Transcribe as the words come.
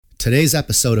Today's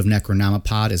episode of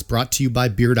Necronomipod is brought to you by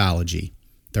Beardology.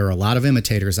 There are a lot of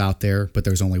imitators out there, but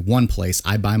there's only one place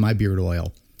I buy my beard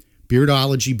oil.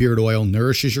 Beardology beard oil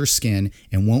nourishes your skin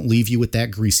and won't leave you with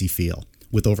that greasy feel.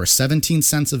 With over 17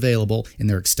 cents available in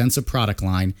their extensive product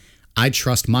line, I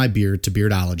trust my beard to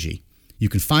Beardology. You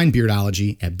can find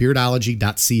Beardology at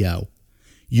beardology.co.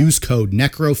 Use code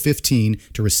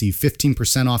NECRO15 to receive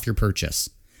 15% off your purchase.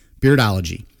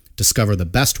 Beardology. Discover the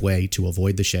best way to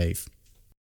avoid the shave.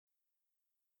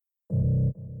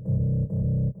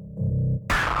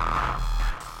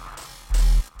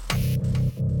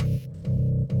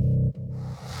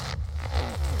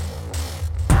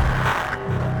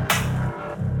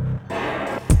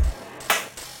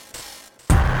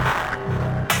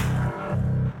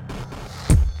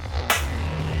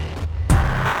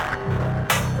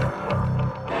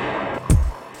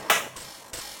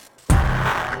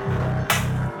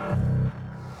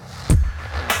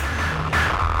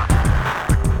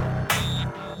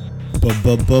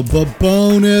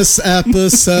 Bonus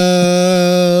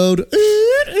episode.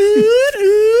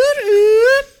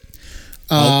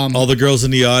 All the girls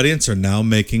in the audience are now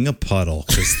making a puddle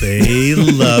because they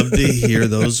love to hear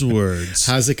those words.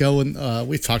 How's it going?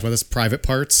 We've talked about this, private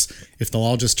parts. If they'll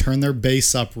all just turn their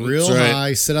bass up real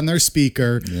high, sit on their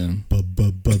speaker. Yeah.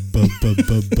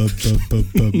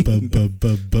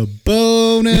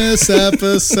 Bonus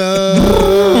episode.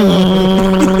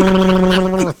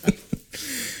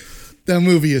 That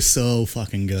movie is so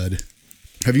fucking good.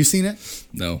 Have you seen it?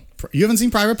 No. You haven't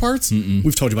seen Private Parts? Mm-mm.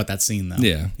 We've told you about that scene, though.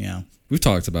 Yeah. Yeah. We've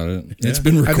talked about it. Yeah. It's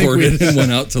been recorded and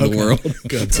went out to the world.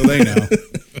 Good, so they know.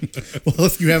 Well,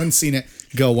 if you haven't seen it,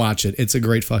 go watch it. It's a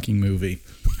great fucking movie.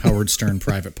 Howard Stern,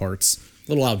 Private Parts.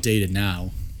 A little outdated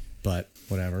now, but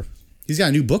whatever. He's got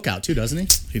a new book out, too, doesn't he?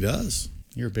 He does.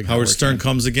 You're a big Howard Stern fan.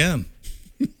 comes again.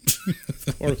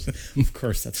 Of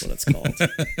course, that's what it's called.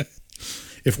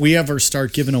 If we ever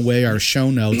start giving away our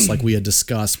show notes like we had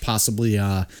discussed, possibly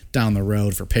down the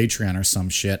road for Patreon or some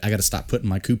shit, I got to stop putting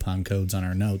my coupon codes on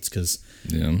our notes because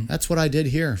that's what I did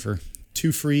here for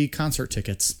 2 free concert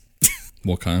tickets.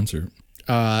 What concert?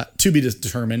 To be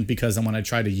determined, because when I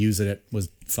tried to use it, it was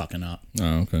fucking up.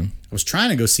 Oh, okay. I was trying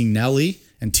to go see Nelly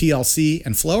and TLC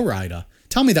and Flo Rida.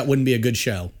 Tell me that wouldn't be a good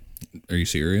show. Are you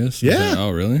serious? Yeah. Oh,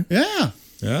 really? Yeah.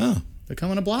 Yeah. They're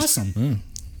coming to Blossom.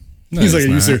 No, He's like,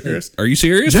 it's are you not. serious? Are you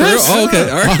serious? Yes. Oh, okay.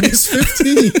 All right. August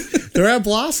 15th. They're at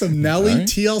Blossom. Nelly, Right.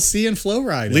 TLC, and Flo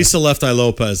Rida. Lisa Left Eye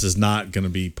Lopez is not going to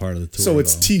be part of the tour. So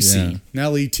it's though. TC. Yeah.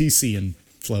 Nelly, TC, and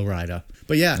Flo Rida.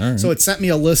 But yeah, All right. so it sent me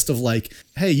a list of like,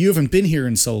 hey, you haven't been here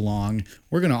in so long.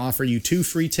 We're going to offer you 2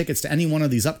 free tickets to any one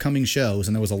of these upcoming shows.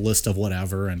 And there was a list of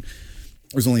whatever. And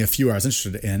there was only a few I was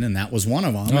interested in. And that was one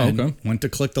of them. Oh, and okay. went to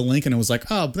click the link and it was like,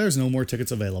 oh, there's no more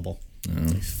tickets available.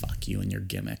 Like, fuck you and your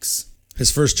gimmicks. His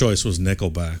first choice was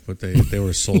Nickelback, but they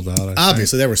were sold out. I think.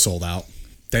 Obviously, they were sold out.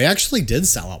 They actually did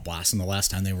sell out Blossom the last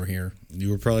time they were here. You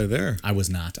were probably there. I was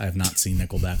not. I have not seen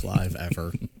Nickelback live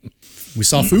ever. We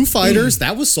saw Foo Fighters.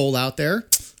 That was sold out there.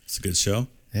 It's a good show.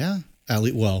 Yeah.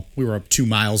 Well, we were up 2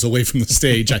 miles away from the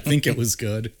stage. I think it was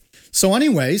good. So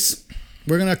anyways,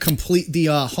 we're going to complete the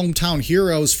hometown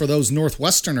heroes for those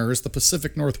Northwesterners, the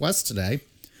Pacific Northwest today.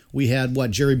 We had,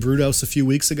 Jerry Brudos a few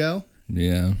weeks ago?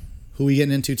 Yeah. Who are we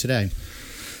getting into today?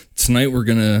 Tonight we're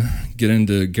going to get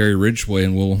into Gary Ridgway,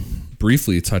 and we'll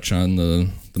briefly touch on the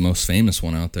most famous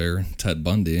one out there, Ted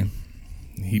Bundy.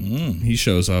 He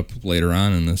shows up later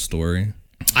on in this story.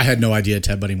 I had no idea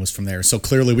Ted Bundy was from there, so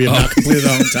clearly we have not completed the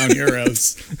hometown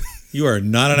heroes. You are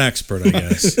not an expert, I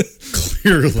guess.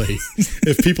 Clearly.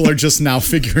 If people are just now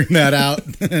figuring that out,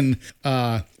 then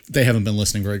they haven't been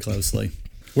listening very closely.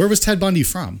 Where was Ted Bundy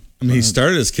from? I mean, he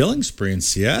started his killing spree in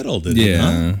Seattle, didn't he?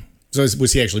 Yeah. So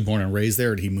was he actually born and raised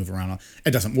there, or did he move around?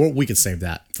 It doesn't. Well, we could save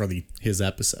that for his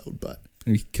episode, but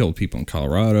He killed people in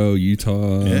Colorado,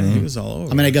 Utah. Yeah, he was all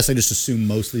over. I mean, I guess I just assume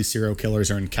most of these serial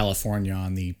killers are in California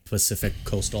on the Pacific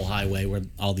Coastal Highway, where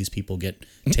all these people get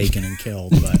taken and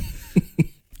killed. But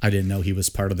I didn't know he was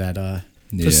part of that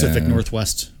Pacific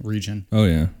Northwest region. Oh,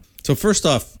 yeah. So first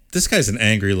off, this guy's an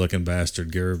angry-looking bastard,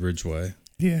 Gary Ridgway.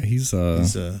 Yeah, he's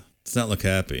Does not look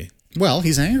happy. Well,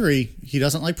 he's angry. He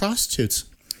doesn't like prostitutes.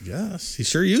 Yes, he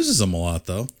sure uses them a lot,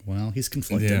 though. Well, he's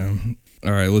conflicted. Yeah.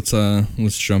 All right,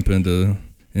 let's jump into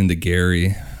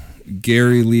Gary.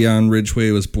 Gary Leon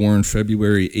Ridgway was born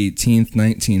February 18th,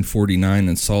 1949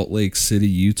 in Salt Lake City,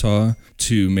 Utah,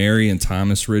 to Mary and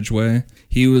Thomas Ridgway.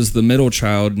 He was the middle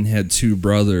child and had 2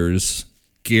 brothers.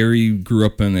 Gary grew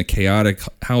up in a chaotic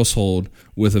household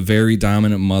with a very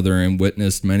dominant mother and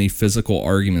witnessed many physical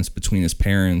arguments between his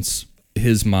parents.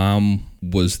 His mom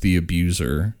was the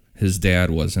abuser. his dad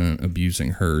wasn't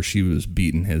abusing her. She was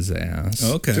beating his ass.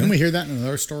 Okay. Didn't we hear that in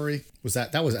another story? Was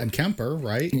that was Ed Kemper,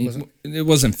 right? It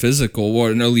wasn't physical. Well,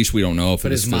 at least we don't know if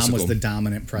But it was his mom physical. was the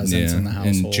dominant presence in the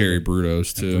household. And Jerry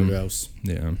Brudos, too. Brudos.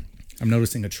 Yeah. I'm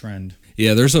noticing a trend.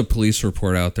 Yeah, there's a police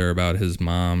report out there about his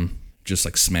mom just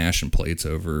like smashing plates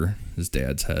over his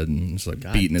dad's head and just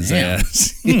like beating his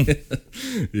ass.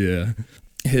 Yeah.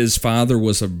 His father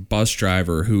was a bus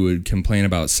driver who would complain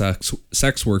about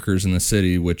sex workers in the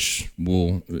city, which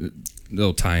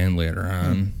they'll tie in later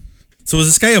on. So was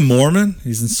this guy a Mormon?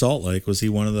 He's in Salt Lake. Was he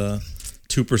one of the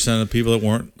 2% of people that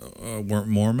weren't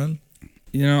Mormon?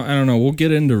 You know, I don't know. We'll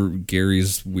get into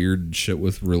Gary's weird shit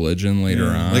with religion later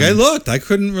on. Like I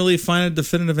couldn't really find a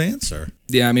definitive answer.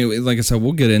 Yeah, I mean, like I said,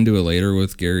 we'll get into it later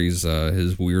with Gary's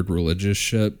his weird religious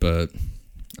shit, but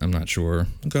I'm not sure.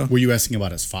 Okay. Were you asking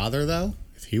about his father, though?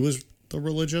 If he was the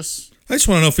religious? I just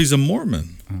want to know if he's a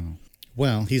Mormon. Oh.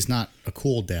 Well, he's not a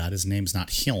cool dad. His name's not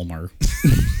Hilmer.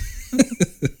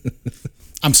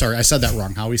 I'm sorry, I said that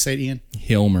wrong. How we say it, Ian?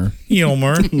 Hilmer.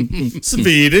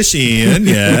 Swedish Ian,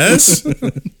 yes.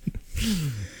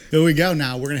 Here we go.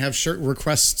 Now we're gonna have shirt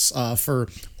requests for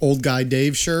Old Guy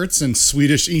Dave shirts and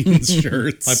Swedish Ian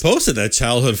shirts. I posted that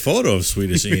childhood photo of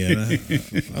Swedish Ian.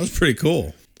 That was pretty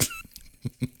cool.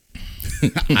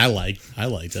 I liked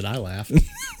it. I laughed.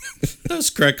 I was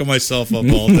cracking myself up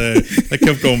all day. I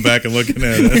kept going back and looking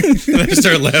at it. And I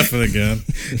started laughing again.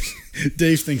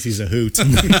 Dave thinks he's a hoot.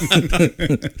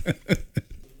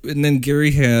 And then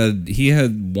Gary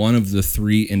had one of the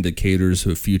 3 indicators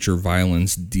of future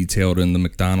violence detailed in the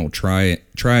McDonald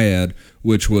triad,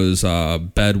 which was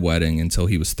bedwetting until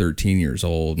he was 13 years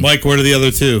old. Mike, what are the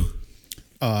other 2?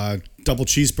 Double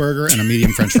cheeseburger and a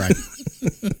medium French fry.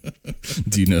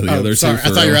 Do you know the other 2? Sorry,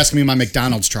 I thought you were asking me my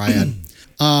McDonald's triad.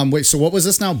 Wait, so what was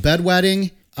this now?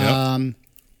 Bedwetting,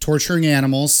 torturing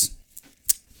animals,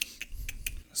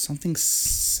 something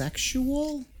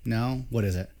sexual? No, what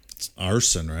is it? It's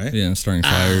arson, right? Yeah, starting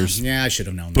fires. Yeah, I should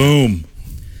have known that. Boom.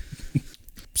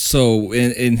 So,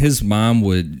 and his mom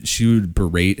would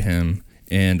berate him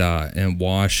and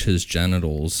wash his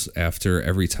genitals after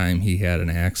every time he had an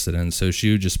accident. So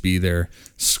she would just be there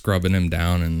scrubbing him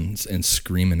down and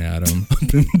screaming at him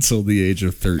up until the age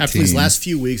of 13. After these last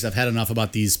few weeks, I've had enough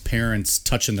about these parents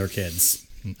touching their kids.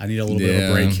 I need a little bit of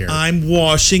a break here. I'm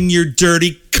washing your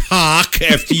dirty cock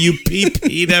after you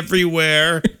pee-peed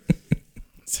everywhere.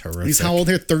 It's horrific. He's how old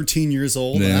here? 13 years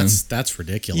old? Yeah. That's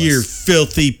ridiculous. You're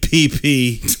filthy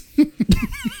pee-pee.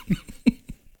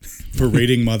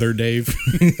 Berating mother, Dave.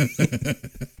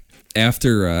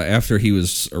 After he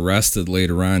was arrested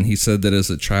later on, he said that as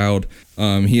a child,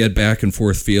 he had back and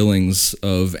forth feelings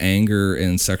of anger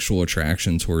and sexual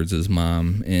attraction towards his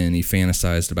mom, and he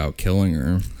fantasized about killing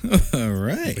her. All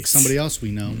right. Like somebody else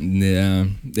we know. Yeah.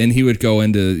 And he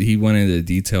went into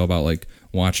detail about like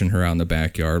watching her out in the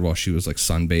backyard while she was like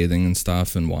sunbathing and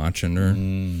stuff and watching her.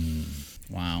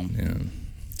 Wow. Yeah.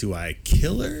 Do I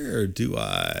kill her or do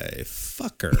I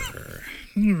fuck her?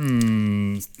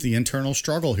 The internal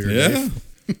struggle here, Yeah. Dave.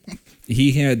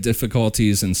 He had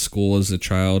difficulties in school as a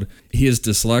child. He is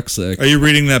dyslexic. Are you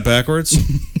reading that backwards?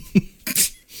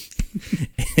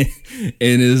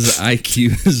 And his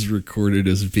IQ is recorded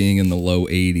as being in the low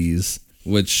 80s,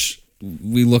 which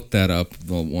we looked that up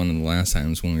one of the last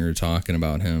times when we were talking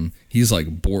about him. He's like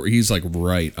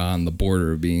right on the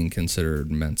border of being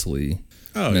considered mentally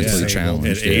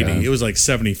challenged. At 80, it was like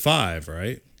 75,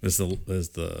 right? Is the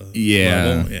level?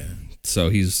 Yeah. So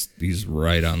he's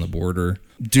right on the border.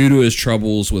 Due to his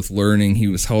troubles with learning, he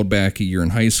was held back a year in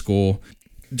high school.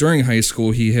 During high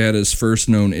school, he had his first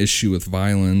known issue with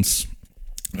violence.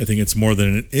 I think it's more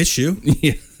than an issue.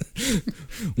 Yeah.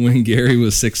 When Gary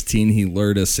was 16, he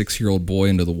lured a 6-year-old boy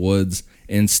into the woods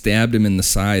and stabbed him in the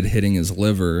side, hitting his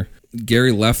liver.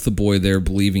 Gary left the boy there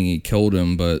believing he killed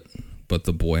him, but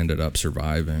the boy ended up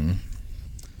surviving.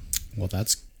 Well,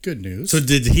 that's good news. So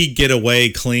did he get away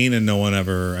clean and no one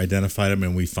ever identified him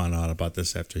and we found out about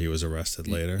this after he was arrested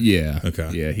later? Yeah.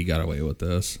 Okay. Yeah, he got away with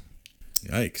this.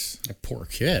 Yikes. That poor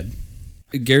kid.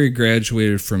 Gary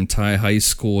graduated from Thai High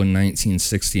School in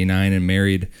 1969 and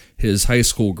married his high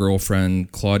school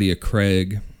girlfriend, Claudia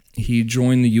Craig. He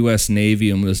joined the U.S. Navy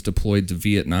and was deployed to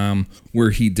Vietnam,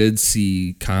 where he did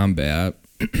see combat.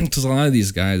 Because a lot of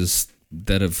these guys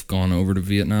that have gone over to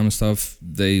Vietnam and stuff,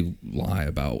 they lie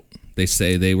about. They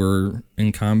say they were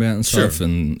in combat and stuff,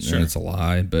 and it's a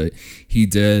lie. But he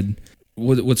did.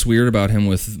 What's weird about him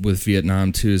with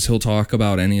Vietnam, too, is he'll talk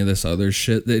about any of this other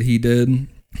shit that he did,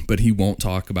 but he won't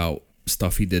talk about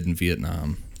stuff he did in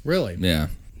Vietnam. Really? Yeah.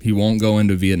 He won't go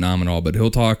into Vietnam at all, but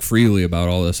he'll talk freely about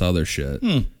all this other shit.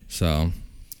 So,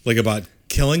 like about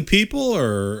killing people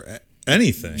or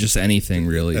anything? Just anything,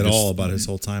 really. At all about his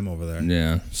whole time over there.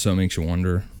 Yeah, so it makes you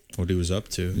wonder what he was up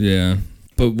to. Yeah.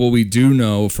 But what we do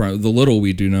know from the little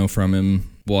we do know from him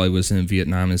while he was in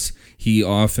Vietnam is he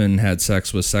often had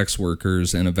sex with sex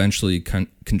workers and eventually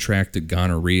contracted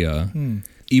gonorrhea.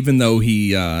 Even though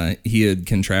he had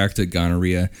contracted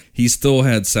gonorrhea, he still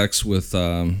had sex with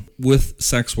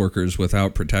sex workers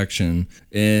without protection,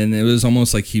 and it was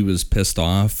almost like he was pissed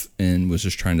off and was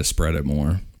just trying to spread it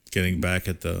more. Getting back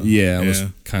at the it was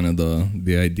kind of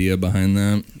the idea behind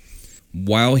that.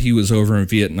 While he was over in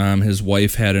Vietnam, his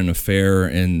wife had an affair,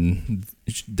 and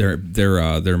their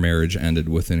marriage ended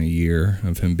within a year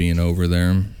of him being over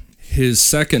there. His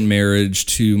second marriage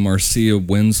to Marcia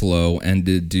Winslow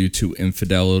ended due to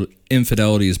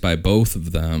infidelities by both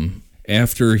of them.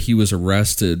 After he was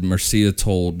arrested, Marcia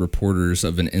told reporters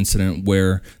of an incident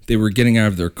where they were getting out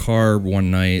of their car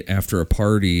one night after a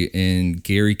party, and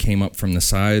Gary came up from the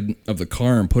side of the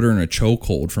car and put her in a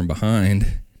chokehold from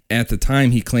behind. At the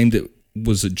time, he claimed it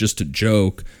was just a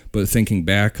joke, but thinking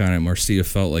back on it, Marcia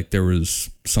felt like there was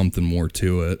something more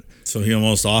to it. So he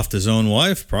almost offed his own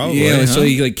wife, probably. Yeah, so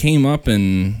he came up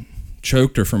and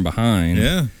choked her from behind.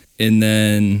 Yeah. And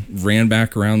then ran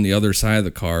back around the other side of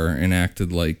the car and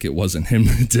acted like it wasn't him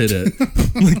that did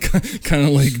it. Kind of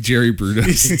like Jerry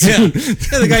Brudos. Yeah,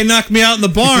 the guy knocked me out in the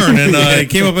barn and he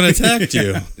came up and attacked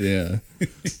you. Yeah.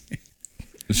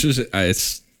 It's just,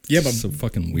 it's so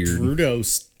fucking weird.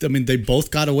 Brudos, I mean, they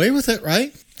both got away with it,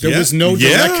 right? There was no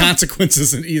direct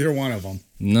consequences in either one of them.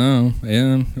 No,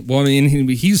 yeah. Well, I mean,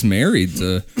 he's married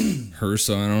to her,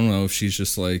 so I don't know if she's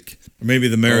just like... Maybe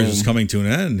the marriage is coming to an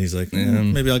end. He's like,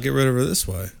 maybe I'll get rid of her this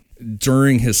way.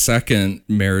 During his second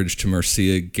marriage to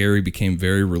Marcia, Gary became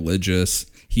very religious.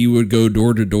 He would go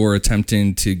door to door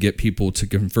attempting to get people to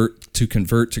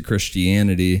convert to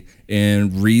Christianity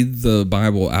and read the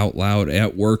Bible out loud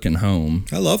at work and home.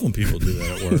 I love when people do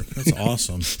that at work. That's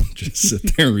awesome. Just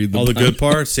sit there and read all the good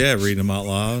parts. Yeah, read them out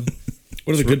loud.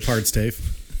 What are the good parts, Dave?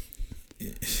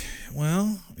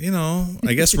 Well,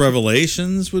 I guess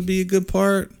Revelations would be a good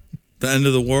part. The end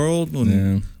of the world.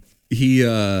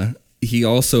 He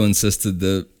also insisted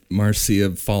that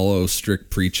Marcia follow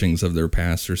strict preachings of their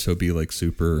pastor, so be like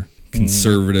super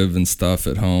conservative and stuff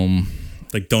at home.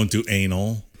 Like, don't do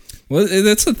anal. Well,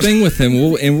 that's the thing with him.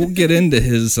 We'll get into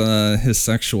his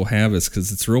sexual habits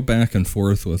because it's real back and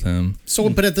forth with him. So,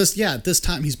 but at this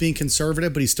time he's being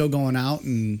conservative, but he's still going out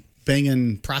and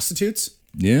banging prostitutes.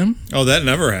 Yeah. Oh, that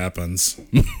never happens.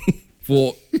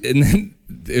 Well, and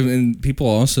then people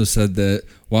also said that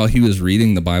while he was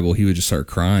reading the Bible, he would just start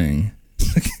crying.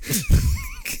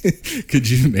 Could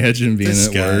you imagine being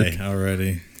at work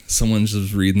already? Someone's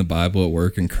just reading the Bible at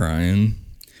work and crying.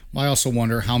 Well, I also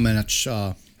wonder how much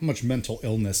mental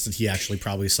illness did he actually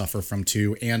probably suffer from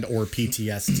too, and or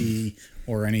PTSD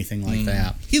or anything like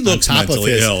that. He looks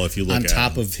mentally ill if you look at him. On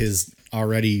top of his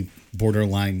already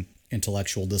borderline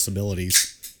intellectual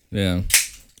disabilities. Yeah.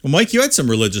 Well, Mike, you had some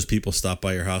religious people stop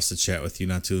by your house to chat with you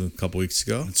a couple weeks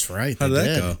ago. That's right. How did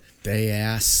that go? They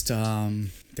asked,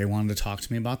 they wanted to talk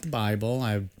to me about the Bible.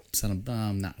 I said,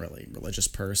 I'm not really a religious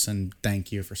person.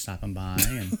 Thank you for stopping by.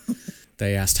 And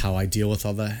they asked how I deal with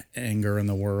all the anger in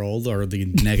the world or the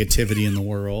negativity in the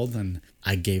world. And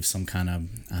I gave some kind of,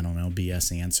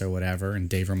 BS answer or whatever. And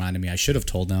Dave reminded me I should have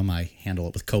told them I handle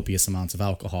it with copious amounts of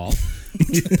alcohol.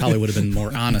 Probably would have been a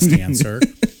more honest answer.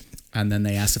 And then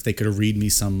they asked if they could read me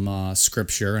some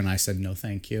scripture, and I said, no,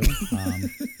 thank you.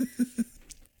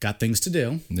 Got things to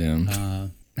do. Yeah.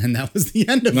 And that was the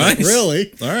end of it,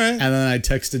 really. All right. And then I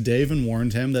texted Dave and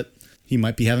warned him that he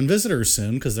might be having visitors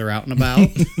soon because they're out and about,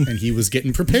 and he was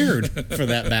getting prepared for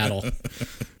that battle.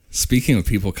 Speaking of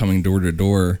people coming door to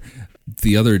door,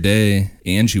 the other day,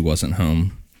 Angie wasn't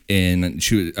home. And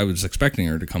I was expecting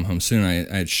her to come home soon. I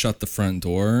had shut the front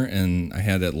door and I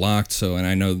had it locked. And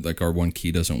I know like our one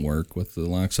key doesn't work with the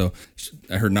lock. So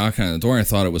I heard knocking on the door. I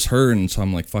thought it was her. And so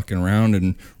I'm like fucking around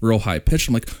and real high pitched.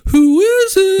 I'm like, who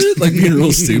is it? Like being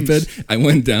real stupid. I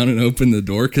went down and opened the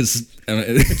door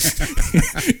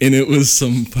and it was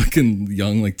some fucking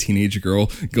young like teenage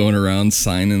girl going around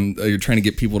signing. You're trying to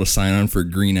get people to sign on for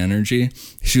green energy.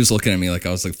 She was looking at me like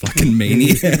I was like fucking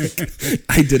maniac.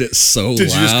 I did it so loud.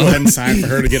 Did you just go ahead and sign for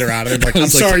her to get her out of there? Like, I'm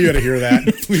sorry you had to hear that.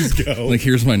 Please go. Like,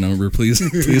 here's my number. Please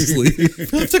leave.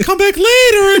 You'll have to come back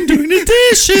later and doing the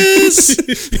dishes.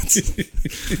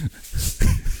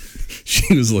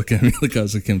 She was looking at me like I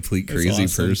was a complete crazy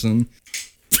person.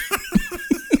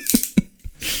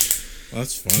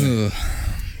 That's funny.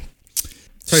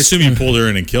 So I assume you pulled her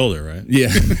in and killed her, right? Yeah,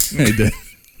 I did.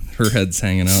 Her head's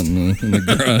hanging out in the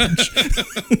garage.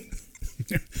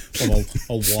 a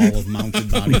wall of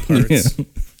mounted body parts.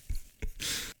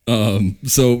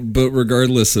 But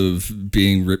regardless of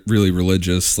being really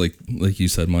religious, like you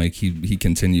said, Mike, he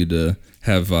continued to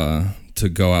have to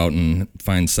go out and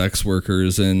find sex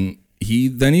workers, and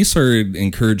he started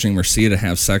encouraging Marcia to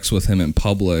have sex with him in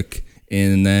public,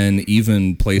 and then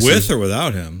even places with or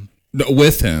without him. No,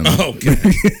 with him. Oh, okay.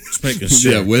 Just making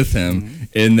sure. Yeah, with him,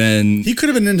 and then He could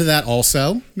have been into that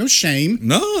also. No shame.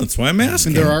 No, that's why I'm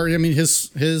asking. And there are, I mean,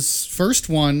 his first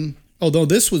one, although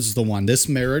this was the one, this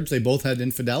marriage, they both had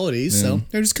infidelities, so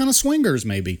they're just kind of swingers,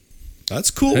 maybe. That's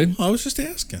cool. Hey. I was just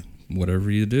asking.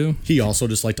 whatever you do. He also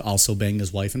just liked to also bang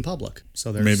his wife in public.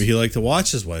 So there's Maybe he liked to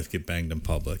watch his wife get banged in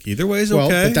public. Either way is well,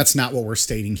 okay. but that's not what we're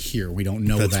stating here. We don't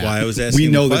know That's that. why I was asking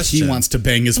We know the that he question. wants to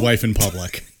bang his wife in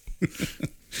public.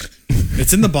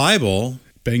 It's in the Bible.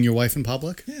 Bang your wife in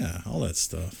public? Yeah, all that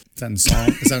stuff. Is that in Psalm?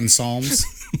 Is that in Psalms?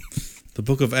 The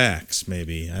book of Acts,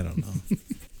 maybe. I don't know.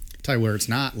 Tell you where it's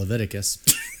not. Leviticus.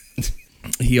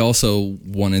 He also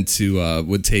wanted to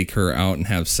would take her out and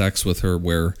have sex with her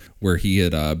where he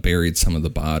had buried some of the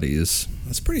bodies.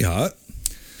 That's pretty hot.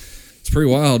 It's pretty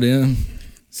wild, yeah.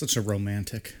 Such a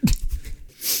romantic.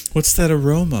 What's that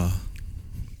aroma?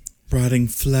 Rotting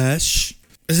flesh?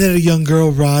 Is that a young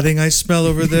girl rotting I smell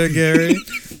over there, Gary?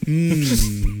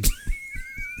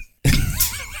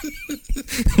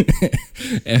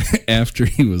 After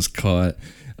he was caught,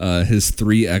 his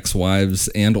 3 ex-wives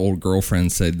and old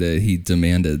girlfriend said that he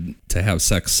demanded to have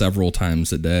sex several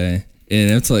times a day.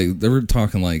 And it's like, they were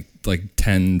talking like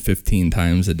 10, 15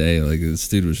 times a day. Like, this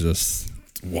dude was just...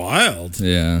 Wild.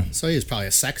 Yeah. So he was probably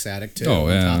a sex addict too. Oh,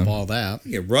 yeah. On top of all that.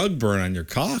 You get rug burn on your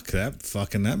cock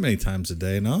that many times a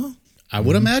day, no? I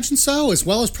would imagine so, as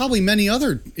well as probably many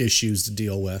other issues to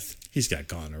deal with. He's got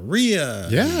gonorrhea.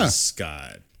 Yeah. He's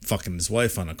got fucking his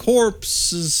wife on a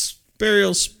corpse's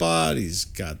burial spot. He's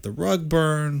got the rug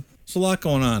burn. There's a lot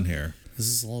going on here. This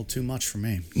is a little too much for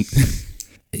me.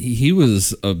 He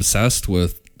was obsessed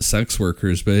with sex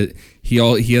workers, but he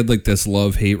had like this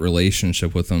love-hate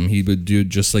relationship with them. He would do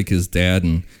just like his dad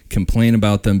and complain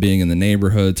about them being in the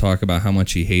neighborhood, talk about how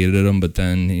much he hated them, but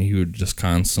then he would just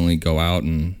constantly go out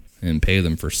and pay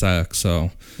them for sex.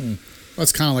 So Well,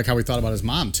 it's kind of like how we thought about his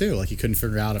mom too. Like he couldn't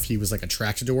figure out if he was like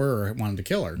attracted to her or wanted to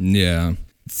kill her. yeah.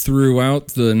 Throughout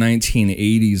the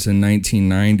 1980s and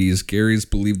 1990s, Gary's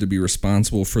believed to be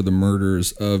responsible for the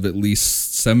murders of at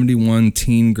least 71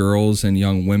 teen girls and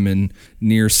young women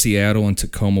near Seattle and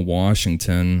Tacoma,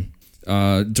 Washington.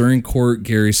 During court,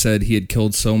 Gary said he had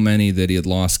killed so many that he had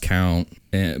lost count.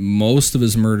 And most of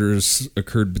his murders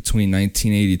occurred between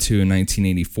 1982 and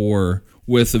 1984,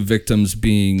 with the victims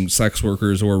being sex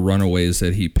workers or runaways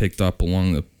that he picked up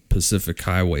along the Pacific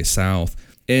Highway South.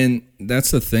 And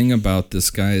that's the thing about this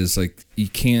guy is like you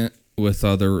can't, with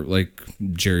other like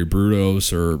Jerry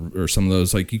Brudos or some of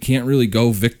those, like you can't really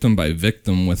go victim by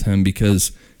victim with him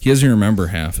because he doesn't remember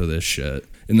half of this shit.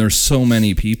 And there's so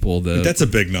many people that... That's a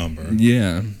big number.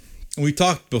 Yeah. We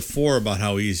talked before about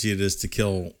how easy it is to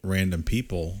kill random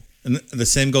people. And the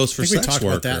same goes for I think we sex talked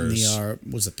workers. about that in the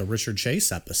was it the Richard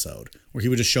Chase episode where he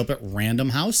would just show up at random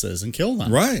houses and kill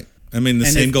them. Right. I mean, the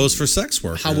And same if- goes for sex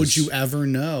workers. How would you ever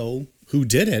know who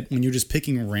did it when you're just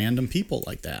picking random people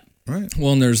like that? Right.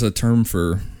 Well, and there's a term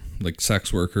for like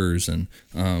sex workers, and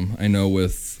I know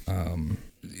with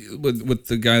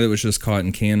the guy that was just caught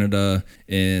in Canada,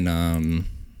 and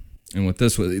with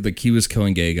this, like he was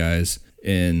killing gay guys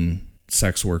and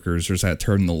sex workers. There's that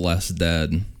term, the less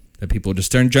dead, that people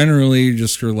just generally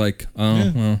just are like,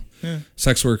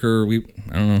 sex worker.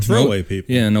 I don't know, Throwaway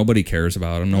people. Yeah, nobody cares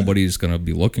about them. Nobody's gonna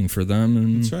be looking for them,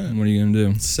 and That's right. what are you gonna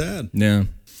do? It's sad. Yeah.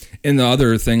 And the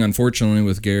other thing, unfortunately,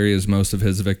 with Gary is most of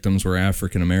his victims were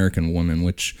African-American women,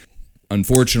 which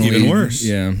unfortunately... Even worse.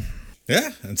 Yeah.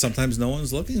 Yeah, and sometimes no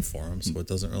one's looking for them, so it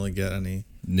doesn't really get any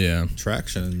Yeah.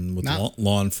 traction with Not-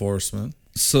 law enforcement.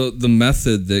 So the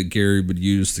method that Gary would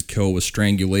use to kill was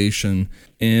strangulation,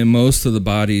 and most of the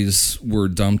bodies were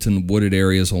dumped in wooded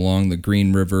areas along the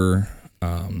Green River,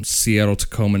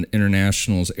 Seattle-Tacoma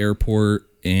International's airport,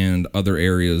 and other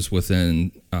areas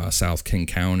within South King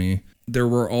County. There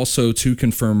were also 2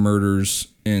 confirmed murders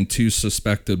and 2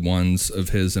 suspected ones of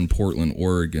his in Portland,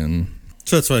 Oregon.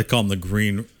 So that's why I call him the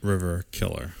Green River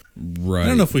Killer. Right. I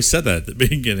don't know if we said that at the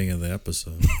beginning of the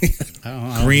episode. I don't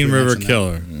know. Green River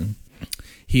Killer.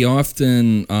 He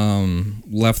often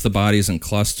left the bodies in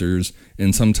clusters,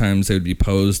 and sometimes they would be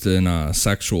posed in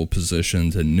sexual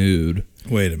positions and nude.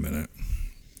 Wait a minute.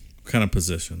 What kind of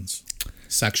positions?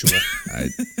 Sexual.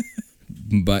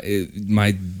 But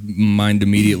my mind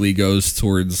immediately goes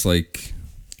towards like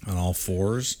On all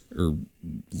fours? or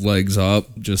legs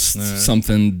up, just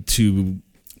something to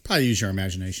Probably use your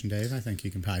imagination, Dave. I think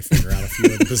you can probably figure out a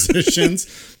few of the positions.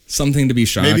 Something to be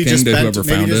shocking Maybe just to whoever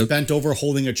found just it. bent over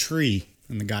holding a tree,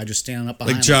 and the guy just standing up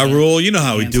behind Like him. Ja Rule, you know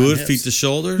how we hands do on it, hips. feet to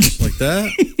shoulders, like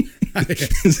that.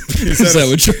 Is that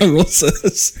what Ja Rule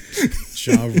says?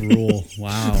 Ja Rule.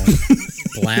 Wow.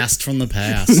 Blast from the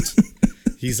past.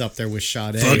 He's up there with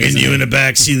Sade. Fucking you in the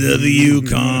backseat of the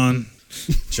Yukon.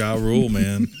 Ja Rule,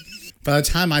 man. By the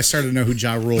time I started to know who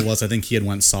Ja Rule was, I think he had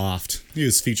went soft. He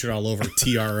was featured all over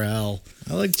TRL.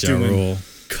 I like Ja doing Rule.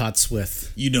 Cuts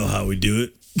with. You know how we do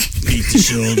it. Feet to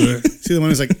shoulder. See the one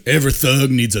who's like, every thug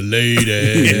needs a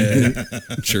lady.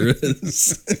 Sure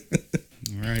is.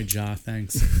 All right, Ja,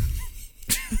 thanks.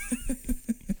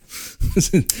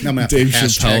 Now I'm gonna have to Dave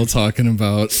hashtag- Chappelle talking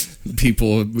about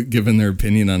people giving their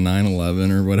opinion on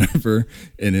 9/11 or whatever,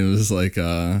 and it was like,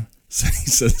 so he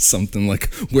said something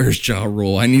like, "Where's Ja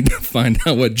Rule? I need to find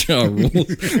out what Ja Rule,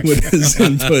 what his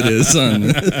input is on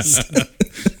this."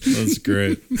 That's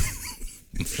great.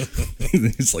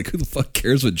 He's like, "Who the fuck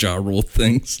cares what Ja Rule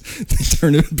thinks?"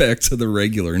 Turn it back to the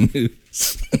regular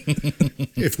news.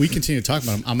 If we continue to talk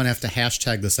about him, I'm gonna have to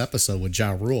hashtag this episode with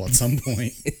Ja Rule at some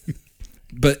point.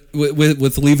 But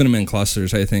with leaving them in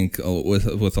clusters, I think with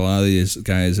a lot of these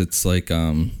guys, it's like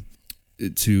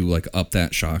to like up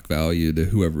that shock value to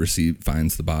whoever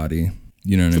finds the body.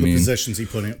 You know what I The mean? positions he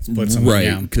puts him Right,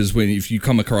 in. because if you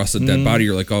come across a dead body,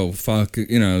 you're like, oh fuck,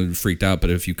 freaked out. But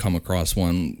if you come across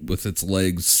one with its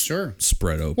legs Sure.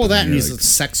 spread open, Well, that and you're he's like, a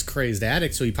sex crazed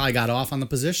addict, so he probably got off on the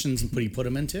positions and he put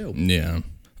him in too. yeah.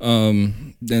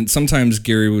 Then sometimes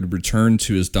Gary would return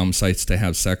to his dump sites to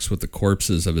have sex with the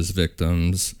corpses of his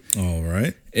victims. All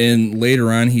right. And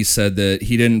later on, he said that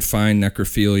he didn't find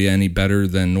necrophilia any better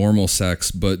than normal sex,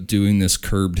 but doing this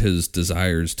curbed his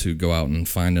desires to go out and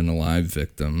find an alive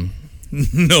victim.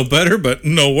 No better, but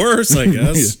no worse, I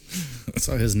guess.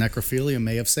 So his necrophilia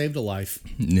may have saved a life.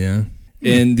 Yeah.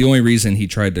 And the only reason he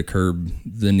tried to curb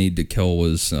the need to kill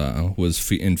was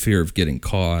in fear of getting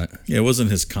caught. Yeah, it wasn't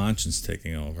his conscience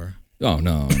taking over. Oh,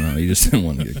 no, he just didn't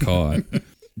want to get caught.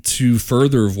 To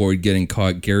further avoid getting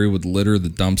caught, Gary would litter the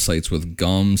dump sites with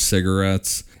gum,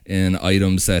 cigarettes, and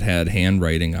items that had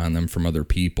handwriting on them from other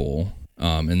people.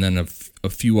 And then a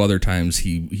few other times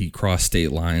he crossed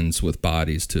state lines with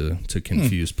bodies to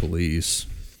confuse police.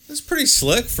 That's pretty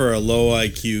slick for a low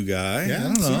IQ guy. Yeah, I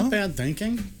don't it's know. not bad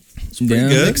thinking. Pretty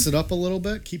good. Mix it up a little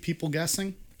bit, keep people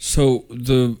guessing. So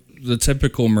the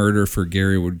typical murder for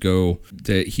Gary would go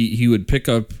that he would pick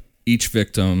up each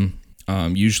victim,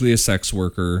 usually a sex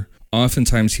worker.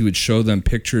 Oftentimes he would show them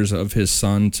pictures of his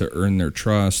son to earn their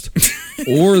trust.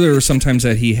 Or there were sometimes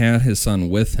that he had his son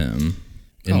with him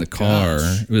in the car.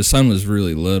 gosh. His son was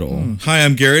really little. Hi,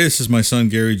 I'm Gary. This is my son,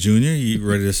 Gary Jr. You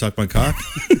ready to suck my cock?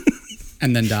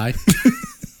 And then die.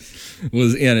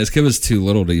 And his kid was too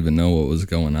little to even know what was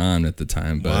going on at the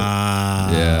time. But Wow.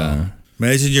 yeah.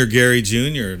 Imagine you're Gary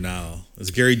Jr. now. Is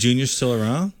Gary Jr. still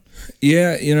around?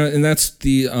 Yeah, and that's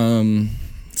the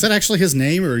Is that actually his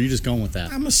name, or are you just going with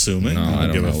that? I'm assuming. No, I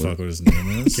don't give a know. fuck what his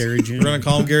name is. Gary Jr. We're going to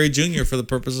call him Gary Jr. for the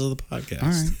purposes of the podcast. All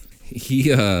right. he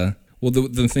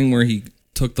the thing where he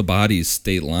took the bodies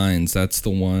state lines, that's the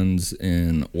ones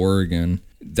in Oregon.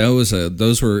 Those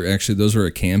were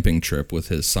a camping trip with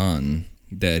his son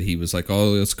that he was like,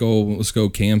 oh, let's go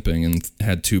camping, and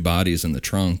had two bodies in the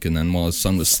trunk, and then while his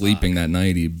son was sleeping that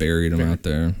night, he buried him out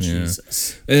there.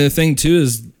 Jesus. Yeah. And the thing too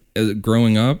is,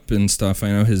 growing up and stuff,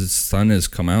 I know his son has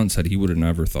come out and said he would have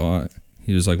never thought.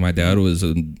 He was like, my dad was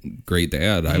a great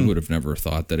dad. I would have never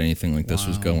thought that anything like this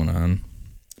was going on.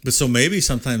 But so maybe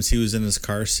sometimes he was in his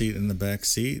car seat in the back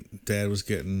seat. Dad was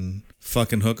getting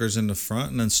fucking hookers in the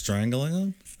front and then strangling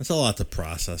them. That's a lot to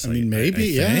process. I mean,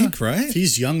 maybe, I think, yeah. right? If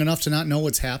he's young enough to not know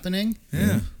what's happening.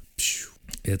 Yeah. Phew.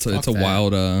 It's Fuck a that.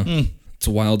 wild it's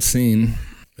a wild scene.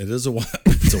 It is a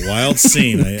wild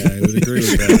scene. I would agree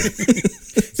with that.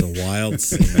 It's a wild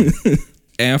scene.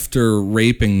 After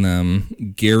raping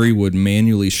them, Gary would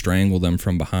manually strangle them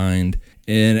from behind.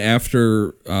 And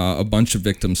after a bunch of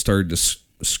victims started to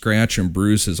scratch and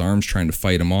bruise his arms trying to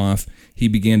fight him off, he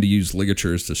began to use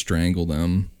ligatures to strangle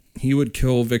them. He would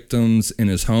kill victims in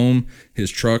his home, his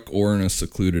truck, or in a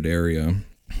secluded area.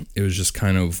 It was just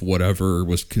kind of whatever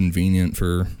was convenient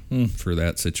for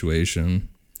that situation.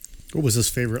 What was his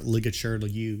favorite ligature to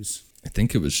use? I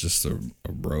think it was just a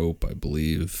rope, I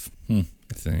believe. I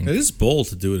think. It is bold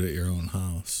to do it at your own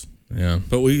house. Yeah.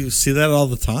 But we see that all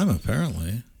the time,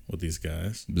 apparently, with these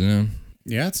guys. Yeah.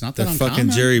 Yeah, it's not that That uncommon. fucking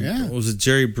Jerry, Yeah, was it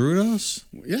Jerry Brudos?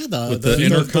 yeah With the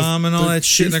intercom and all that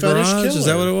shit in the shoe fetish garage? Is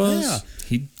that what it killer. was? Yeah.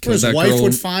 He Where killed his that wife girl.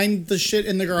 would find the shit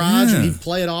in the garage and Yeah. he'd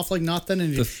play it off like nothing,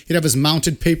 and he'd have his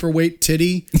mounted paperweight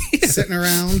titty sitting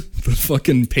around. The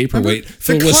fucking paperweight The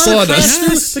filled with car sawdust.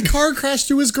 crashed through- the car crashed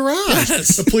through his garage.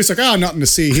 The police are like, nothing to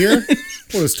see here.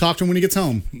 We'll just talk to him when he gets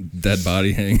home. Dead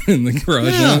body hanging in the garage.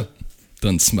 Yeah. Now.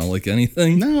 Doesn't smell like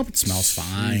anything. No, it smells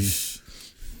fine.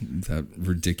 That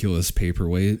ridiculous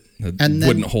paperweight that And then-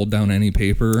 wouldn't hold down any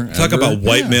paper. Talk ever. about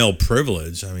white Yeah. male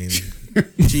privilege. I mean,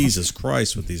 Jesus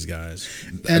Christ with these guys.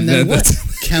 And then what?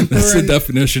 That's Kemper the and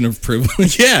definition of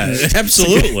privilege. Yeah,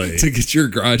 absolutely. To get your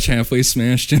garage halfway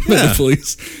smashed in by Yeah. the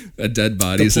police. A dead the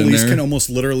body's in police there. can almost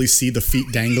literally see the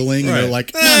feet dangling, and they're Right.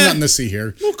 like, nothing to see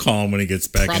here. We'll call him when he gets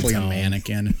back Probably in a town.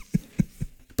 mannequin.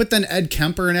 But then Ed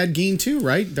Kemper and Ed Gein too,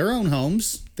 right? Their own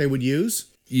homes they would use.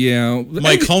 Yeah.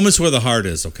 Mike, home is where the heart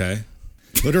is, okay?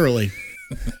 Literally.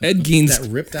 Ed Gein's That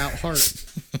ripped out heart.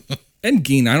 Ed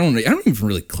Gein, I don't even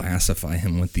really classify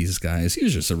him with these guys. He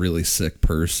was just a really sick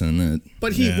person that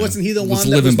But he Yeah. wasn't he the Was one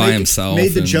that living was by making- himself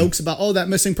made the and- jokes about, that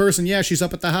missing person, yeah, she's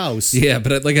up at the house. yeah,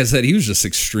 but like I said, he was just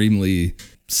extremely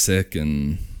sick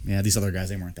and Yeah, these other guys,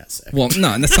 they weren't that sick. well,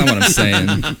 no, that's not what I'm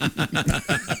saying.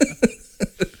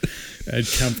 Ed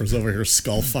Kemper's over here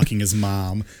skull fucking his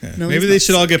mom. No, Maybe they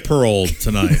should all get paroled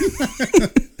tonight.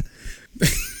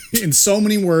 in so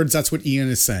many words, that's what Ian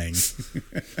is saying.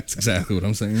 That's exactly what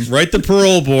I'm saying. Write the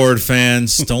parole board,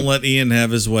 fans. Don't let Ian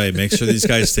have his way. Make sure these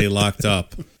guys stay locked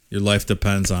up. Your life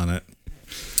depends on it.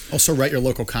 Also, write your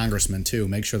local congressman too.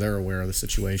 Make sure they're aware of the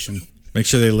situation. Make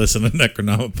sure they listen to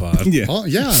Necronomipod. Yeah. Oh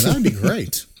yeah, that'd be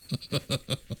great.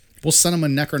 We'll send them a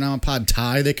Necronomipod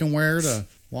tie they can wear to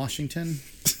Washington.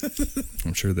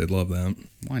 I'm sure they'd love that.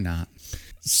 Why not?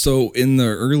 So in the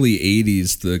early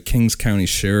 80s, the Kings County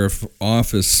Sheriff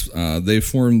Office, they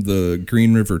formed the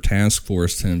Green River Task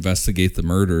Force to investigate the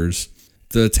murders.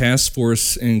 The task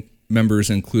force members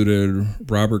included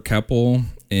Robert Keppel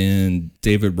and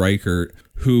David Reichert,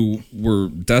 who were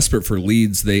desperate for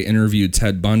leads. They interviewed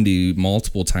Ted Bundy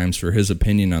multiple times for his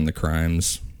opinion on the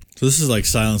crimes. So this is like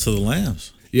Silence of the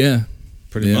Lambs, Yeah.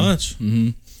 pretty Yeah. much.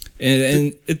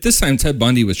 And at this time, Ted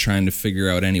Bundy was trying to figure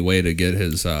out any way to get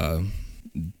his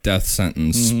death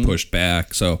sentence pushed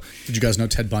back. So Did you guys know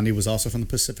Ted Bundy was also from the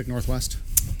Pacific Northwest?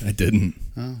 I didn't.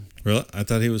 Really? I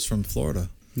thought he was from Florida.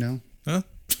 No. Huh?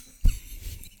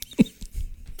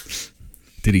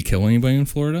 Did he kill anybody in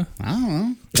Florida? I don't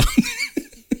know.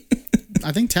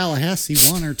 I think Tallahassee,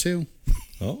 one or two.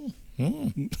 Oh.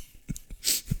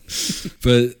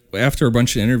 But after a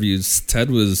bunch of interviews, Ted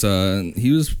was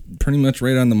he was pretty much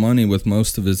right on the money with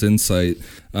most of his insight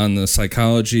on the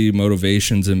psychology,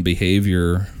 motivations, and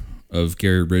behavior of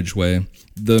Gary Ridgway.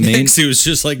 The main He was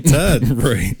just like Ted.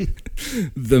 right.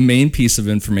 The main piece of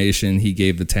information he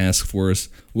gave the task force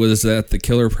was that the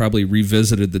killer probably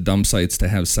revisited the dump sites to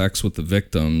have sex with the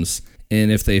victims,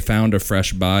 and if they found a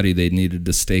fresh body, they needed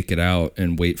to stake it out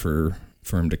and wait for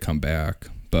him to come back.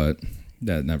 But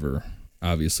that never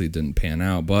obviously didn't pan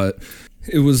out. But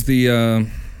it was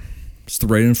it's the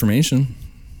right information.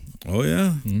 Oh,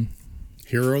 yeah.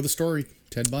 Hero of the story,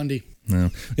 Ted Bundy.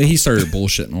 No, and he started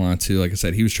bullshitting a lot too. Like I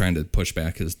said, he was trying to push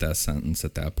back his death sentence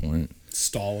at that point.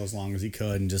 Stall as long as he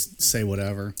could and just say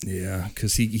whatever. Yeah,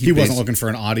 because he Wasn't looking for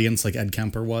an audience like Ed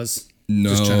Kemper was. No,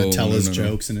 Just trying to tell his no.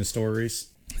 jokes and his stories.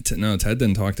 No, Ted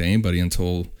didn't talk to anybody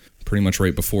until pretty much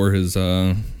right before his.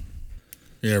 Yeah,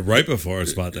 right before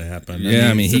it's about to happen.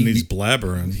 Yeah, I mean, he's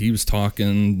blabbering. He was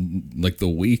talking like the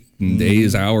week and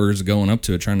days, hours going up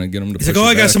to it, trying to get him to. He's push like, oh,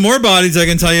 it I got back. some more bodies I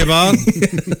can tell you about.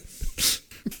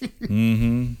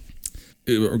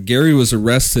 Gary was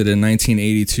arrested in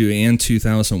 1982 and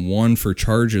 2001 for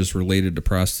charges related to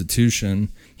prostitution.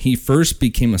 He first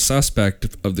became a suspect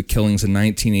of the killings in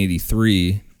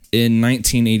 1983. In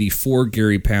 1984,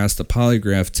 Gary passed a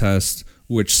polygraph test,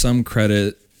 which some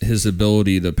credit his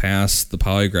ability to pass the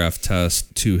polygraph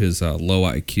test to his low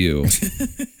IQ.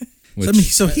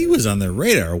 So he was on their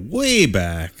radar way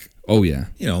back. Oh yeah,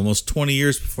 Almost 20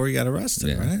 years before he got arrested,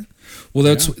 Yeah. right? well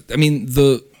that's. I mean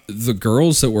the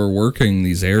girls that were working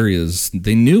these areas,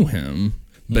 they knew him,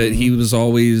 but he was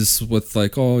always with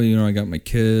like, oh, I got my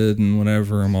kid and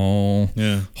whatever. I'm all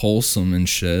wholesome and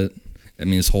shit. I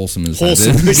mean, as wholesome as that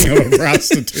is. Being a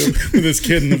prostitute with his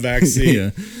kid in the backseat.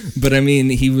 Yeah, but I mean,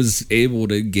 he was able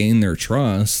to gain their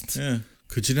trust. Yeah.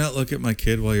 Could you not look at my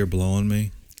kid while you're blowing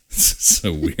me?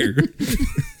 So weird.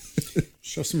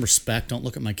 Show some respect. Don't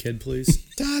look at my kid, please.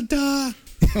 Dada,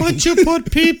 why'd you put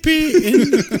pee-pee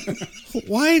in?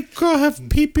 Why girl have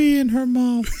pee-pee in her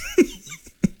mouth?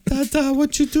 Dada,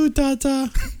 what you do, Dada?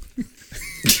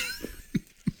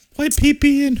 my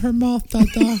pee-pee in her mouth, Dada.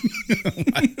 Oh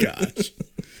my gosh.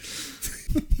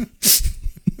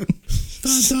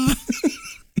 Dada.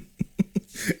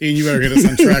 Ian, you better get us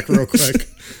on track real quick.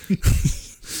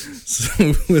 So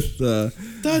with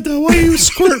Dada, why you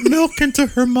squirt milk into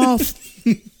her mouth?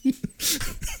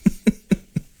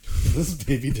 Does this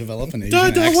baby develop an Asian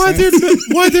Dada, accent?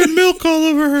 why there milk all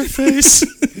over her face?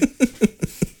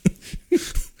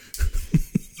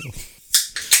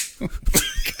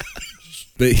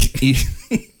 But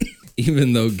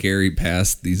even though Gary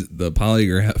passed the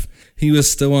polygraph, he was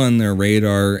still on their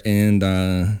radar. And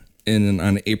on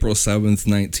April 7th,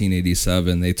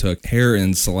 1987, they took hair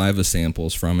and saliva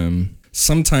samples from him.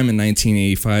 Sometime in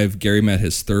 1985, Gary met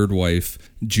his third wife,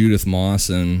 Judith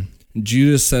Mawson.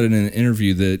 Judith said in an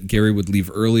interview that Gary would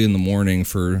leave early in the morning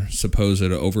for supposed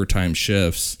overtime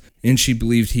shifts, and she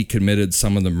believed he committed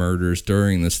some of the murders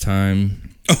during this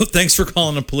time. Oh, thanks for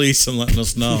calling the police and letting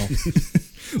us know.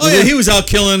 Oh, yeah, he was out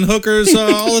killing hookers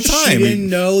all the She time. didn't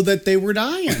know that they were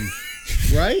dying,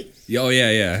 right? Oh,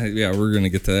 yeah. We're going to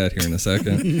get to that here in a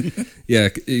second. Yeah.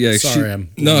 Sorry, I'm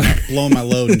blowing my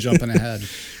load and jumping ahead.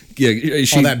 Yeah,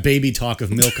 All that baby talk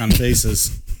of milk on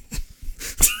faces.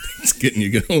 It's getting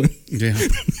you going. Yeah.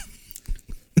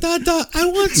 Dada, I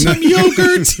want some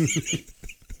yogurt.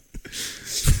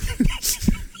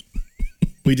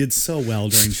 We did so well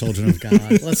during Children of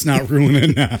God. Let's not ruin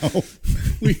it now.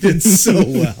 We did so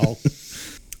well.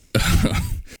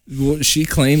 Well, she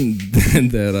claimed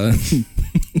that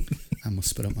I almost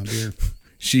spit up my beer.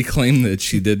 she claimed that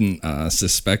she didn't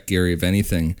suspect Gary of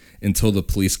anything until the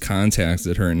police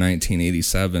contacted her in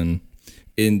 1987,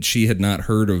 and she had not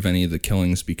heard of any of the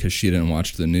killings because she didn't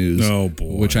watch the news. Oh,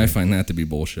 boy. Which I find that to be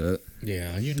bullshit.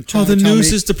 Yeah. The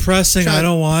news is depressing. I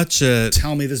don't watch it.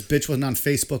 Tell me this bitch wasn't on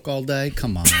Facebook all day?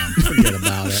 Come on. Forget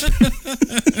about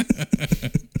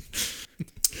it.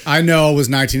 I know it was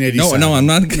 1987. No, I'm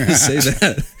not going to say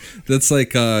that. That's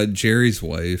like Jerry's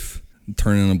wife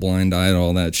turning a blind eye to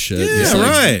all that shit. Yeah, Just, like,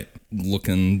 right.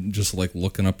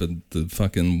 looking up at the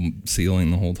fucking ceiling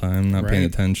the whole time, not paying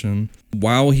Right. attention.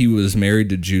 While he was married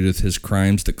to Judith, his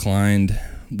crimes declined,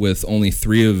 with only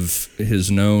 3 of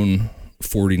his known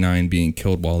 49 being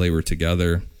killed while they were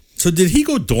together. So did he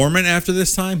go dormant after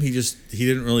this time? He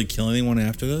didn't really kill anyone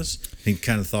after this? He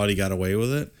kind of thought he got away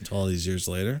with it until all these years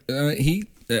later?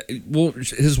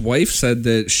 His wife said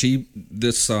that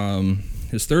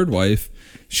his third wife,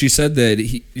 she said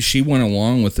that she went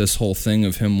along with this whole thing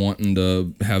of him wanting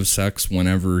to have sex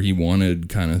whenever he wanted,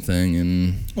 kind of thing.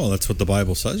 And Well, that's what the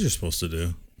Bible says you're supposed to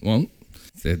do. well,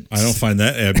 I don't find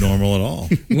that abnormal at all.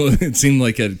 well, it seemed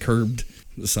like it curbed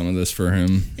some of this for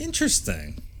him.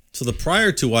 Interesting. So the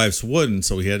prior 2 wives wouldn't,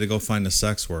 so he had to go find the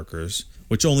sex workers,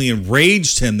 which only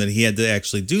enraged him that he had to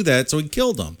actually do that, so he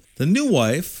killed them. The new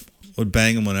wife would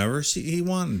bang him whenever he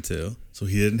wanted to, so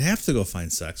he didn't have to go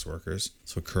find sex workers,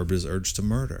 so it curbed his urge to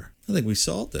murder. I think we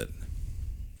solved it.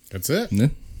 That's it.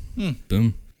 Yeah.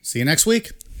 Boom. See you next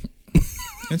week.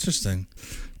 Interesting.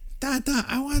 Dada,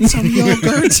 I want some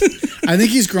yogurt. I think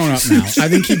he's grown up now. I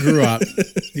think he grew up.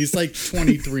 He's like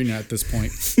 23 now at this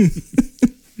point.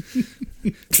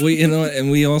 Well,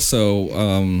 and we also,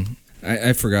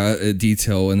 I forgot a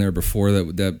detail in there before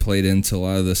that played into a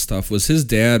lot of this stuff, was his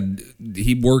dad.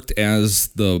 He worked as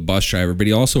the bus driver, but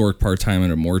he also worked part-time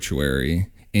at a mortuary,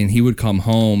 and he would come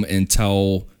home and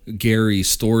tell Gary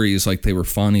stories like they were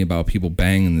funny about people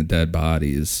banging the dead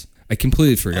bodies. I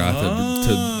completely forgot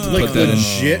to Like put that in.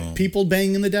 legit people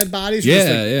banging the dead bodies? Or just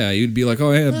like, Yeah. You'd be like,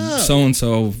 oh, yeah,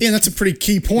 so-and-so. yeah, that's a pretty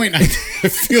key point. I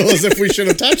feel as if we should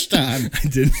have touched on. I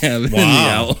didn't have it in the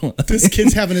Wow. outline. This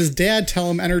kid's having his dad tell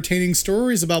him entertaining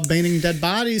stories about banging dead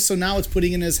bodies, so now it's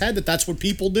putting in his head that that's what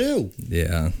people do.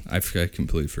 Yeah, I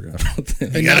completely forgot about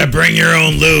that. You gotta bring your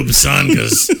own lube, son,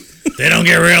 because they don't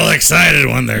get real excited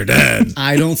when they're dead.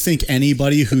 I don't think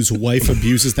anybody whose wife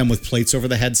abuses them with plates over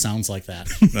the head sounds like that.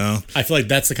 No. I feel like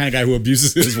that's the kind of guy who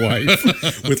abuses his wife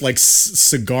with like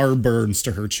cigar burns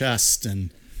to her chest.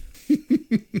 And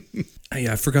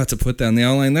Yeah, I forgot to put that in the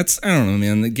outline. I don't know,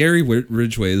 man. The Gary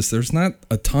Ridgway, there's not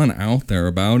a ton out there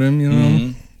about him, you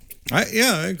know? I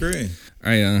agree.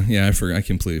 I forgot. I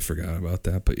completely forgot about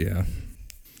that, but yeah.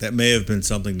 That may have been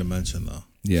something to mention, though.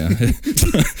 Yeah.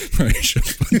 Probably should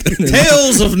put that in.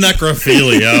 Tales of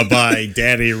Necrophilia by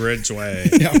Daddy Ridgway.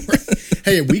 yeah, right.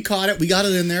 Hey, we caught it. We got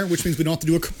it in there, which means we don't have to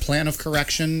do a plan of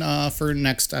correction for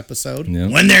next episode. Yeah.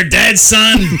 When they're dead,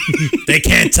 son, they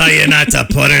can't tell you not to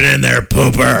put it in their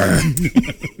pooper.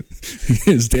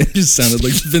 His dad just sounded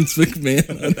like Vince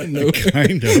McMahon out of nowhere.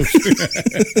 Kind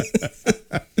of.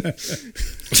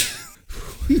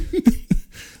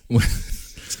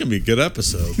 It's going to be a good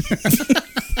episode.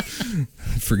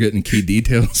 forgetting key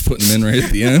details, putting them in right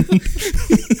at the end.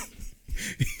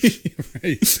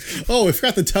 Right. Oh, I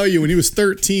forgot to tell you, when he was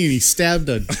 13, he stabbed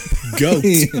a goat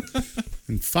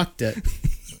and fucked it.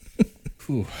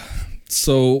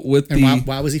 So with And the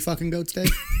why was he fucking goats,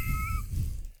 Dave?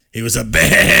 He was a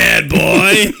bad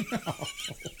boy.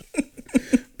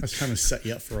 I was trying to set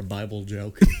you up for a Bible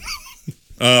joke.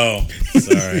 Oh,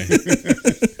 sorry.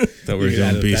 That was You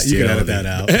on can edit bestiality. that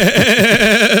out.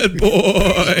 Bad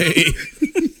boy.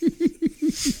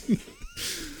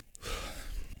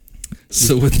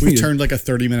 so with We the, turned like a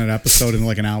 30-minute episode into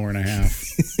like an hour and a half.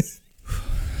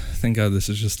 thank God this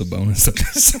is just a bonus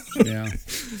episode. Yeah.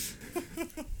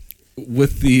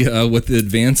 With the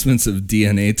advancements of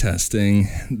DNA testing,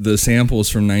 the samples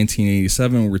from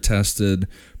 1987 were tested,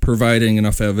 providing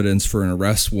enough evidence for an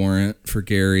arrest warrant for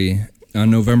Gary. On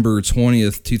November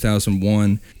 20th,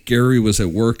 2001, Gary was at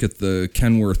work at the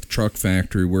Kenworth truck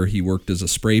factory where he worked as a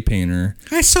spray painter.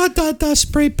 I saw the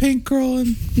spray paint girl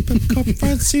in the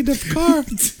front seat of the car.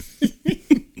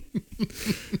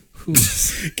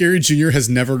 Gary Jr. has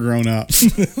never grown up.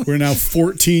 We're now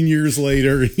 14 years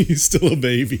later. He's still a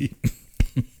baby.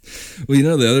 Well, you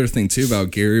know the other thing too about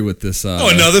Gary with this. Oh,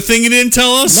 another thing you didn't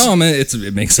tell us? No, man,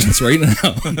 it makes sense right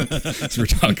now. So we're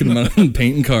talking about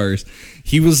painting cars.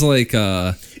 He was like,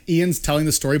 Ian's telling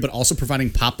the story, but also providing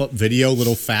pop-up video,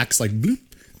 little facts like bloop,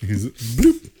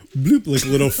 bloop, bloop, like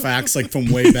little facts like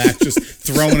from way back, just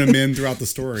throwing them in throughout the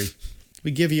story.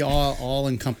 We give you all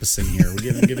encompassing here. We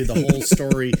give you the whole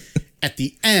story. At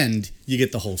the end, you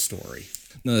get the whole story.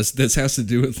 no, this has to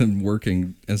do with him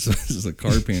working as a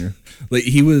car painter. Like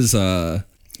he was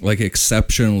like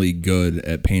exceptionally good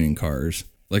at painting cars.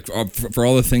 Like for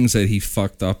all the things that he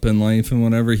fucked up in life and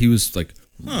whatever, he was like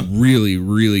really,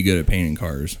 really good at painting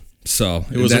cars. So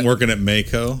He wasn't working at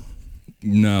Mako.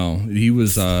 No, he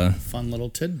was. Fun little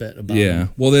tidbit about Yeah, him.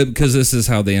 well, because this is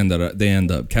how they end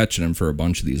up catching him for a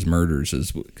bunch of these murders,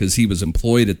 is because he was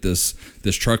employed at this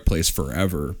truck place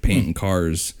forever, painting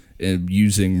cars and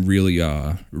using really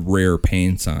rare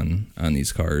paints on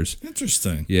these cars.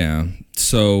 Interesting. Yeah,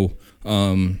 so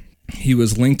he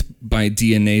was linked by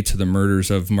DNA to the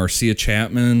murders of Marcia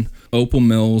Chapman, Opal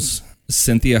Mills,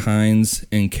 Cynthia Hines,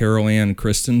 and Carol Ann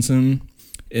Christensen.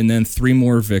 And then 3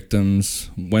 more victims,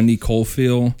 Wendy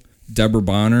Coalfield, Deborah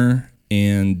Bonner,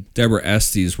 and Deborah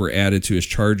Estes were added to his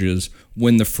charges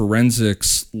when the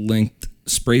forensics linked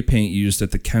spray paint used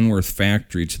at the Kenworth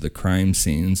factory to the crime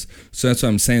scenes. So that's what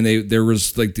I'm saying. There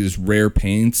was like these rare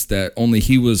paints that only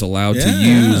he was allowed to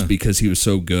use because he was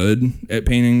so good at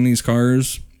painting these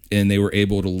cars. And they were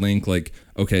able to link like,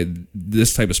 okay,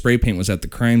 this type of spray paint was at the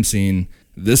crime scene.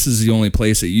 This is the only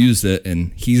place that used it,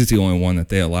 and he's the only one that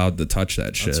they allowed to touch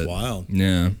that shit. That's wild.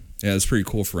 Yeah, it's pretty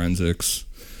cool forensics.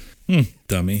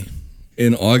 Dummy.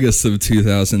 In August of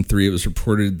 2003, it was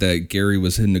reported that Gary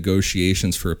was in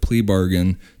negotiations for a plea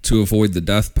bargain to avoid the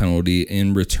death penalty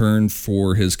in return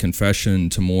for his confession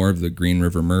to more of the Green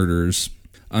River murders.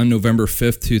 On November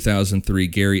 5th, 2003,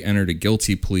 Gary entered a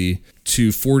guilty plea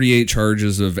to 48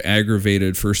 charges of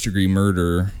aggravated first-degree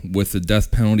murder, with the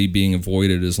death penalty being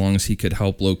avoided as long as he could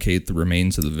help locate the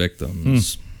remains of the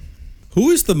victims. Who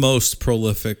is the most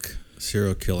prolific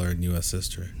serial killer in U.S.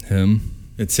 history?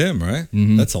 Him? It's him, right?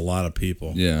 Mm-hmm. That's a lot of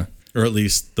people. Yeah. Or at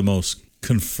least the most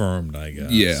confirmed, I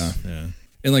guess. Yeah. Yeah.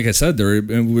 And like I said,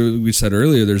 we said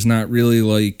earlier, there's not really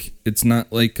like, it's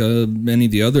not like many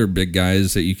of the other big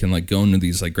guys that you can like go into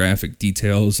these like graphic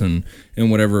details and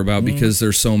whatever about, because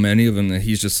there's so many of them that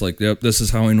he's just like, yep, this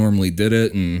is how I normally did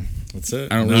it. And That's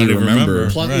it. I don't Not really even remember.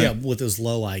 Plus, Right. yeah, with his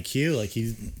low IQ, like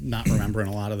he's not remembering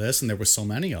a lot of this, and there was so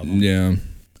many of them. Yeah.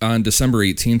 On December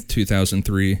 18th,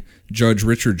 2003, Judge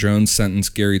Richard Jones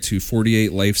sentenced Gary to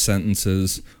 48 life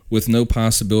sentences with no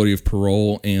possibility of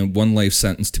parole and 1 life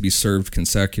sentence to be served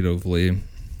consecutively.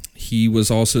 He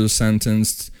was also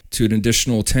sentenced to an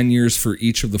additional 10 years for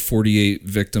each of the 48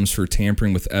 victims for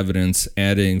tampering with evidence,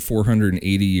 adding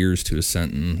 480 years to his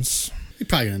sentence. He's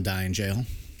probably gonna die in jail.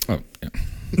 Oh, yeah.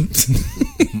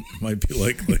 Might be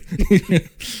likely.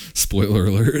 Spoiler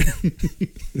alert.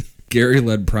 Gary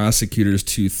led prosecutors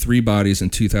to 3 bodies in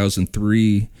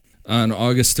 2003. On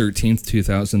August 13th,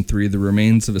 2003, the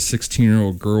remains of a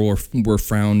 16-year-old girl were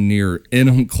found near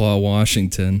Enumclaw,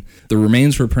 Washington. The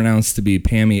remains were pronounced to be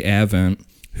Pammy Avant,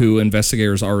 who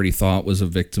investigators already thought was a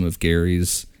victim of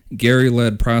Gary's. Gary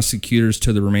led prosecutors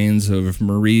to the remains of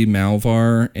Marie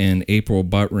Malvar and April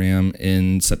Buttram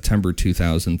in September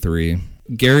 2003.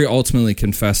 Gary ultimately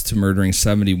confessed to murdering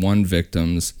 71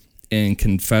 victims and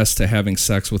confessed to having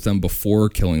sex with them before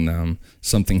killing them,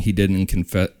 something he didn't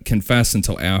confess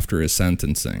until after his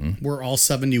sentencing. We're all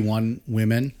 71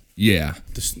 women. Yeah.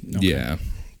 Okay. Yeah.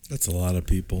 That's a lot of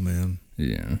people, man.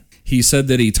 Yeah. He said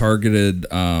that he targeted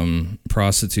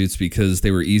prostitutes because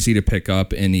they were easy to pick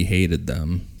up and he hated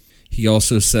them. He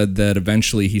also said that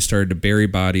eventually he started to bury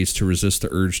bodies to resist the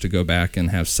urge to go back and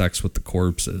have sex with the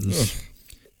corpses. Ugh.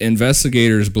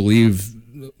 Investigators believe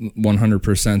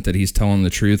 100% that he's telling the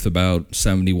truth about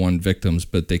 71 victims,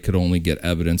 but they could only get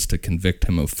evidence to convict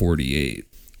him of 48,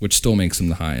 which still makes him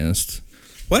the highest.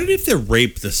 Why did he have to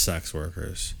rape the sex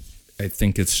workers? I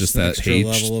think it's just An that extra hate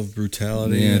level of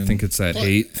brutality. Yeah, I think it's that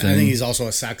hate thing. I think he's also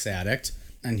a sex addict,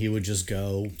 and he would just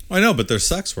go. I know, but they're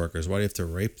sex workers. Why do you have to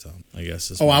rape them? I guess.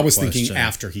 Is I was question. thinking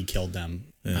after he killed them.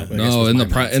 Yeah. No, in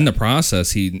the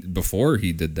process, before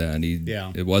he did that,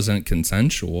 it wasn't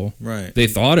consensual. Right. They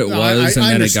thought it was, and I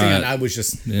then understand. it got. I was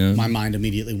just my mind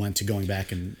immediately went to going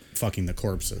back and fucking the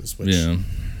corpses. Which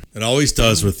It always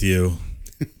does with you.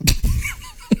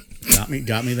 got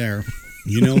me there.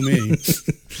 You know me.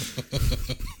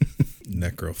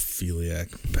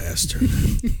 Necrophiliac bastard.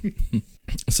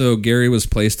 So Gary was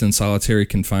placed in solitary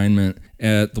confinement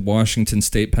at the Washington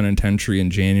State Penitentiary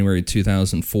in January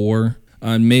 2004.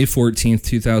 On May 14th,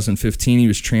 2015, he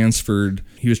was transferred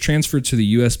to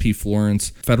the USP Florence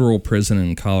Federal Prison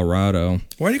in Colorado.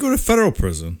 Why did he go to federal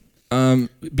prison?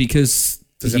 Because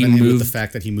does that have anything to do with the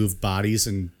fact that he moved bodies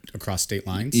across state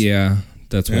lines? Yeah,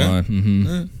 that's why.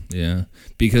 Mm-hmm. Yeah,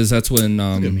 because that's when.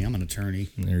 Look at me, I'm an attorney.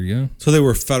 There you go. So they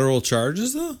were federal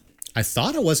charges, though? I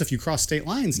thought it was if you cross state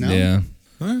lines. No. Yeah.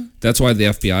 That's why the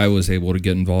FBI was able to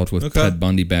get involved with Ted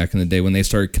Bundy back in the day. When they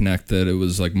started connected, it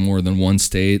was like more than one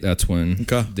state. That's when the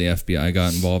FBI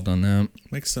got involved on that.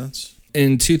 Makes sense.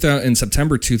 In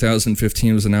September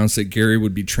 2015, it was announced that Gary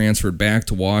would be transferred back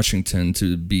to Washington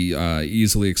to be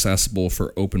easily accessible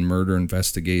for open murder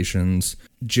investigations.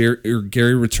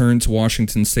 Gary returned to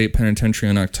Washington State Penitentiary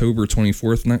on October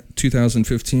 24th,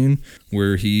 2015,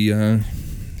 where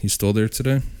he's still there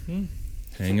today.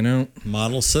 Hanging out.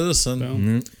 Model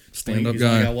citizen. Stand-up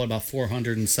guy. Got, about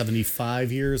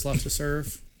 475 years left to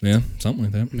serve? Yeah, something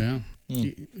like that.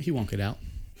 Yeah. He won't get out.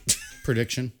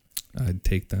 Prediction. I'd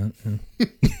take that. Yeah.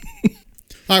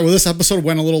 All right, well, this episode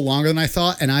went a little longer than I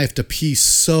thought, and I have to pee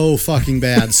so fucking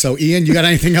bad. So, Ian, you got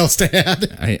anything else to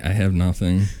add? I have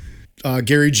nothing.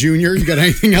 Gary Jr., you got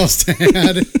anything else to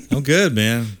add? I'm good,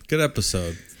 man. Good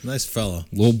episode. Nice fella.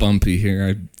 A little bumpy here.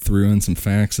 I threw in some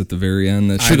facts at the very end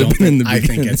that should have been in the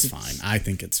beginning. I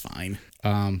think it's fine.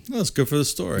 That's good for the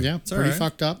story. Yeah, it's pretty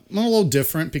fucked up. A little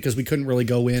different because we couldn't really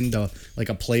go into like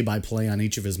a play-by-play on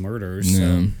each of his murders.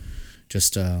 So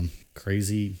just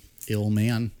crazy, ill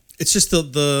man. It's just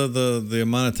the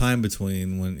amount of time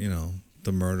between when,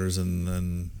 the murders and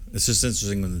then it's just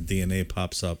interesting when the DNA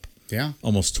pops up. Yeah.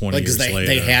 Almost 20 years later.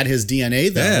 They had his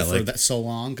DNA though for that so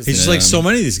long. He's just like so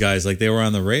many of these guys, like they were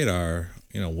on the radar,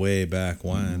 way back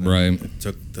when. Right. It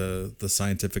took the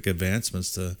scientific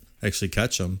advancements to actually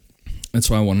catch them. That's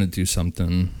why I wanted to do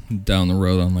something down the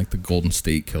road on like the Golden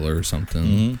State Killer or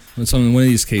something. Mm-hmm. One of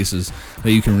these cases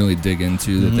that you can really dig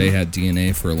into that they had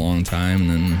DNA for a long time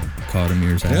and then caught him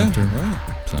years after.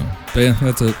 Right. So, but yeah,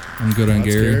 that's it. I'm good on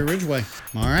Gary. Gary Ridgway.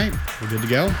 All right. We're good to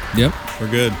go? Yep. We're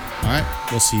good. All right.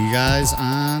 We'll see you guys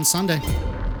on Sunday.